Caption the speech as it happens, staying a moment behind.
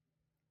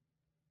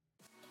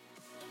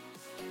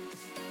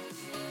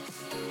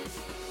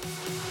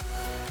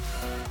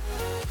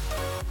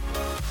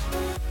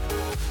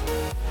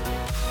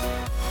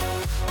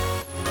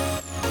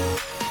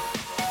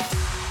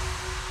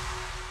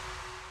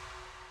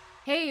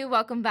Hey,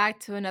 welcome back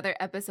to another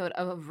episode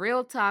of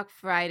Real Talk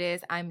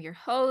Fridays. I'm your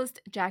host,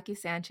 Jackie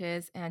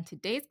Sanchez, and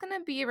today's going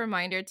to be a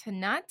reminder to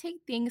not take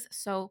things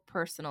so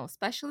personal,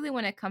 especially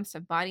when it comes to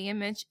body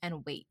image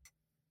and weight.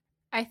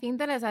 I think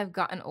that as I've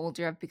gotten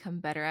older, I've become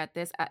better at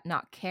this, at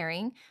not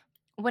caring.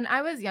 When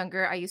I was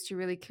younger, I used to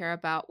really care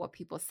about what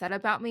people said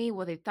about me,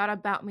 what they thought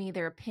about me,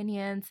 their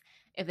opinions,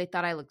 if they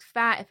thought I looked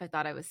fat, if I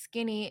thought I was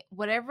skinny,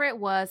 whatever it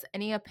was,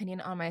 any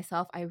opinion on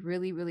myself, I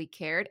really, really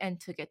cared and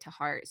took it to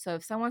heart. So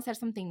if someone said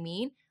something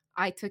mean,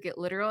 I took it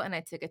literal and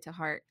I took it to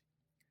heart.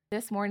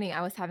 This morning,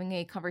 I was having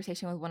a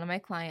conversation with one of my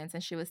clients,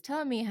 and she was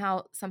telling me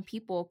how some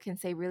people can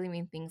say really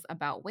mean things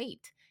about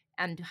weight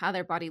and how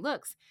their body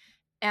looks.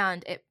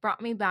 And it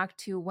brought me back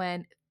to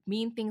when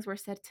mean things were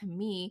said to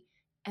me,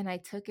 and I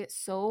took it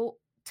to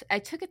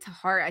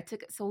heart. I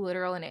took it so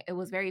literal, and it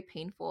was very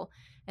painful.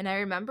 And I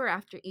remember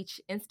after each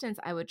instance,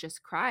 I would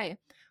just cry.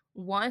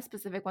 One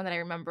specific one that I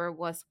remember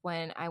was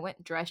when I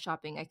went dress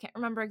shopping. I can't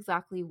remember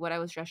exactly what I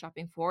was dress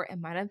shopping for. It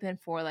might have been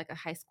for like a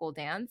high school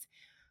dance.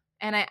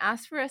 And I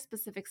asked for a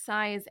specific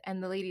size,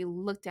 and the lady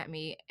looked at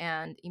me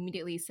and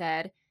immediately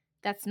said,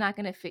 "That's not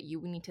going to fit you.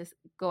 We need to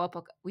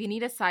we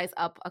need to size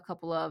up a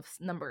couple of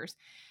numbers."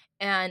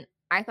 And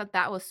I thought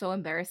that was so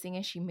embarrassing,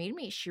 and she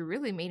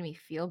really made me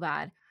feel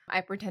bad.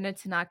 I pretended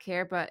to not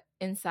care, but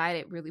inside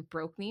it really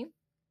broke me.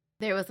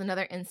 There was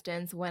another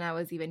instance when I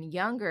was even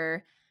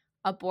younger.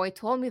 A boy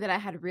told me that I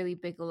had really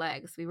big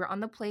legs. We were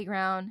on the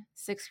playground,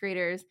 sixth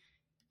graders.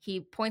 He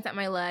points at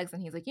my legs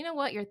and he's like, "You know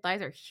what? Your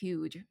thighs are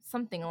huge."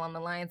 Something along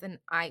the lines. And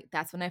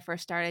that's when I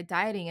first started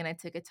dieting and I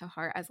took it to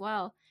heart as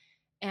well.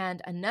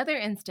 And another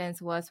instance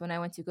was when I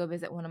went to go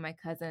visit one of my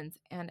cousins,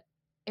 and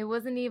it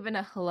wasn't even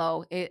a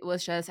hello. It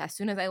was just as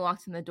soon as I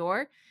walked in the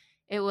door,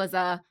 it was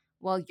a,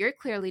 "Well, you're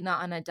clearly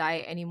not on a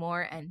diet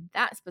anymore." And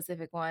that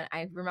specific one,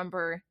 I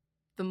remember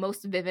the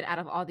most vivid out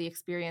of all the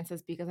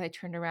experiences because I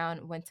turned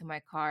around, went to my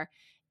car,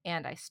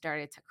 and I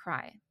started to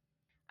cry.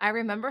 I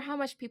remember how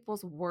much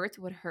people's words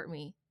would hurt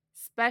me,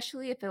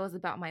 especially if it was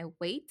about my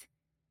weight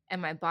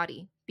and my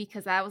body,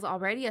 because that was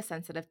already a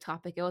sensitive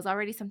topic. It was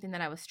already something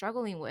that I was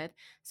struggling with.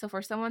 So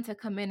for someone to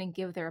come in and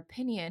give their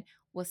opinion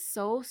was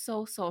so,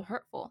 so, so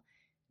hurtful.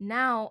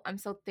 Now I'm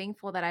so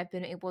thankful that I've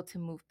been able to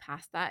move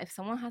past that. If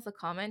someone has a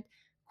comment,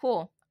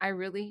 cool. I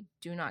really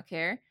do not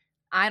care.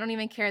 I don't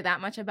even care that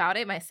much about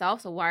it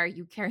myself. So why are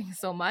you caring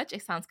so much?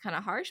 It sounds kind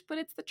of harsh, but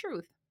it's the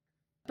truth.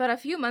 But a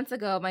few months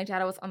ago, my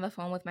dad was on the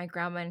phone with my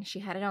grandma and he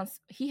had it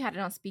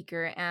on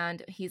speaker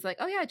and he's like,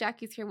 "Oh yeah,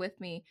 Jackie's here with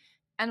me."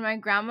 And my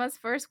grandma's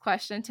first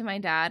question to my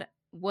dad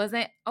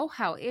wasn't, "Oh,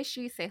 how is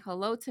she? Say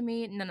hello to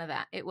me." None of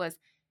that. It was,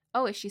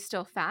 "Oh, is she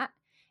still fat?"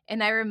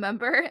 And I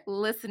remember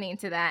listening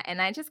to that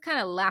and I just kind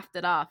of laughed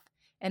it off.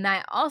 And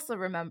I also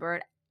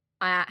remembered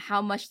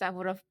how much that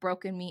would have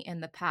broken me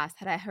in the past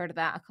had I heard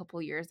that a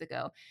couple years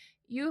ago.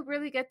 You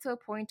really get to a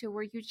point to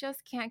where you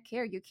just can't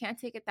care. You can't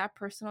take it that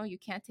personal. You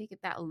can't take it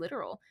that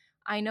literal.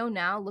 I know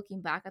now,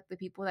 looking back at the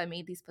people that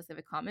made these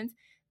specific comments,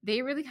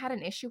 they really had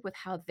an issue with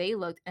how they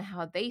looked and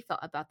how they felt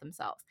about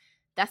themselves.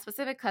 That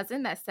specific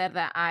cousin that said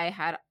that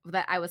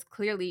I was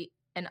clearly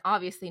and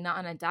obviously not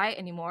on a diet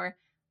anymore,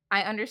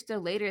 I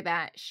understood later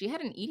that she had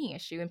an eating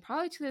issue and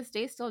probably to this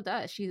day still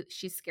does.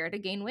 She's scared to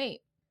gain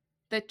weight.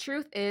 The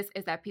truth is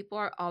that people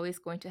are always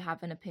going to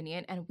have an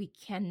opinion and we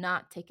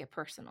cannot take it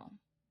personal.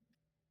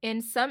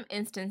 In some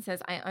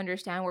instances, I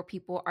understand where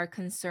people are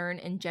concerned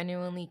and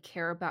genuinely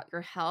care about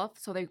your health,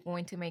 so they're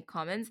going to make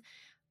comments.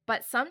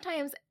 But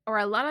sometimes, or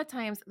a lot of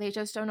times, they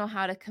just don't know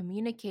how to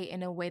communicate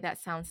in a way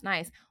that sounds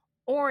nice.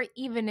 Or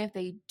even if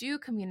they do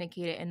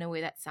communicate it in a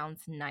way that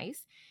sounds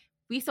nice,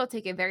 we still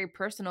take it very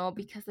personal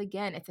because,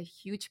 again, it's a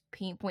huge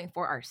pain point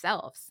for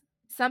ourselves.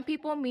 Some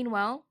people mean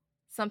well,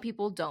 some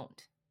people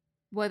don't.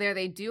 Whether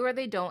they do or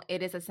they don't,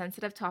 it is a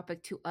sensitive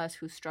topic to us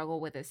who struggle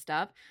with this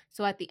stuff.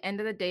 So at the end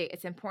of the day,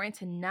 it's important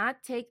to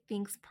not take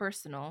things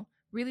personal,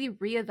 really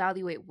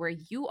reevaluate where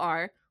you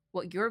are,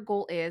 what your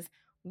goal is,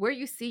 where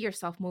you see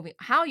yourself moving,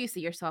 how you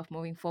see yourself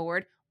moving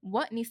forward,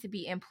 what needs to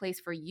be in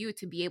place for you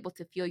to be able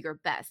to feel your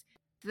best.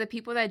 To the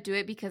people that do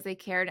it because they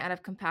care and out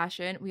of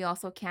compassion, we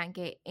also can't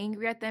get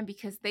angry at them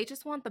because they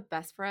just want the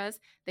best for us.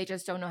 They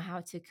just don't know how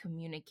to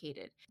communicate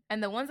it.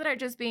 And the ones that are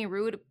just being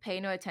rude,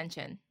 pay no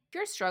attention. If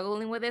you're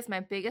struggling with this,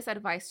 my biggest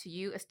advice to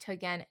you is to,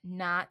 again,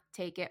 not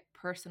take it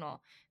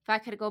personal. If I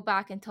could go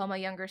back and tell my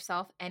younger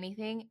self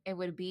anything, it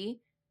would be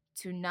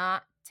to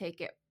not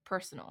take it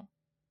personal.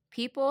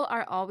 People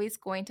are always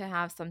going to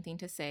have something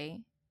to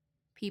say.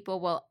 People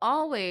will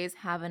always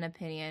have an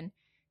opinion.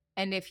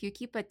 And if you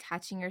keep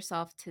attaching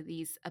yourself to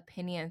these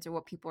opinions or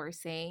what people are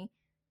saying,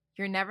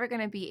 you're never going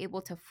to be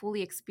able to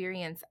fully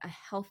experience a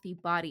healthy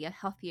body, a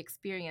healthy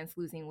experience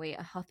losing weight,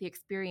 a healthy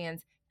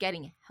experience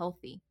getting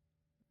healthy.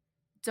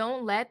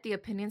 Don't let the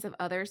opinions of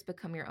others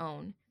become your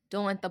own.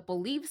 Don't let the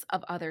beliefs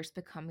of others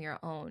become your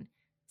own.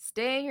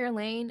 Stay in your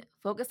lane,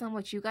 focus on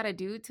what you got to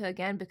do to,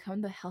 again,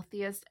 become the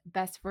healthiest,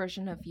 best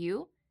version of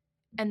you.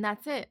 And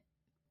that's it.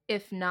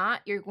 If not,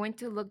 you're going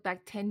to look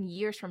back 10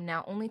 years from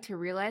now only to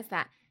realize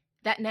that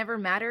that never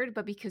mattered,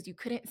 but because you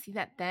couldn't see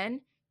that then,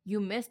 You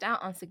missed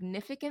out on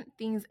significant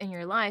things in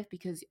your life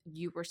because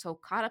you were so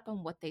caught up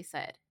on what they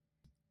said.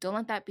 Don't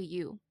let that be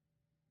you.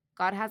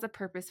 God has a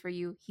purpose for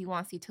you. He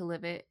wants you to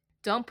live it.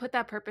 Don't put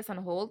that purpose on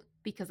hold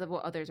because of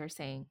what others are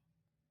saying.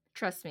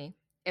 Trust me,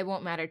 it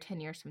won't matter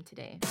 10 years from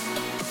today.